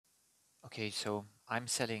Okay, so I'm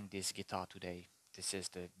selling this guitar today. This is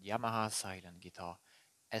the Yamaha silent guitar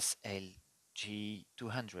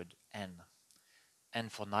SLG200N. N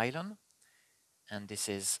for nylon, and this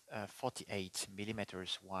is 48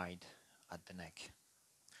 millimeters wide at the neck.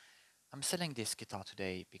 I'm selling this guitar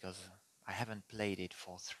today because I haven't played it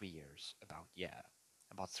for 3 years.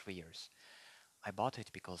 About 3 years. I bought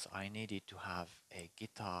it because I needed to have a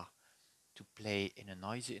guitar to play in a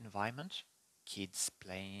noisy environment, kids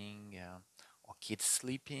playing, or kids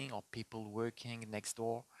sleeping, or people working next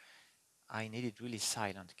door. I needed really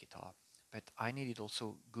silent guitar, but I needed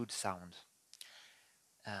also good sound.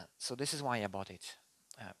 So this is why I bought it.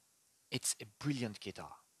 Uh, it's a brilliant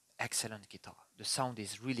guitar, excellent guitar. The sound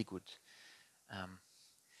is really good. Um,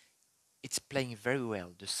 it's playing very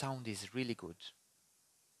well. The sound is really good.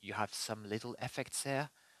 You have some little effects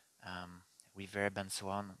there, um, reverb and so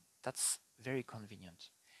on. That's very convenient.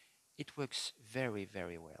 It works very,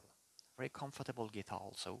 very well. Very comfortable guitar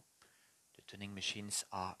also. The tuning machines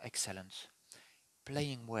are excellent.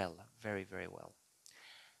 Playing well, very, very well.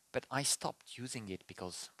 But I stopped using it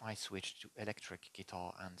because I switched to electric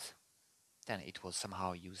guitar and then it was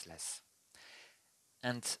somehow useless.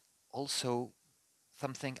 And also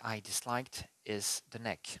something I disliked is the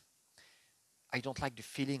neck. I don't like the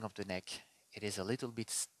feeling of the neck. It is a little bit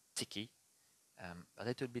sticky, a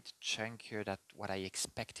little bit chunkier than what I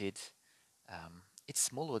expected. It's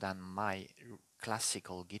smaller than my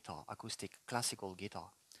classical guitar, acoustic classical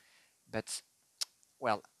guitar. But,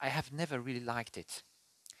 well, I have never really liked it.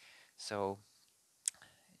 So,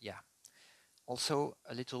 yeah. Also,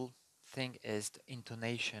 a little thing is the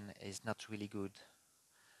intonation is not really good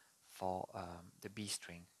for the B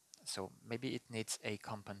string. So maybe it needs a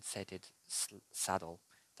compensated saddle.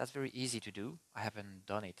 That's very easy to do. I haven't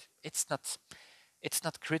done it. It's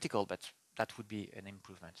not critical, but that would be an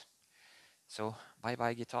improvement. So bye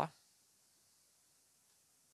bye guitar.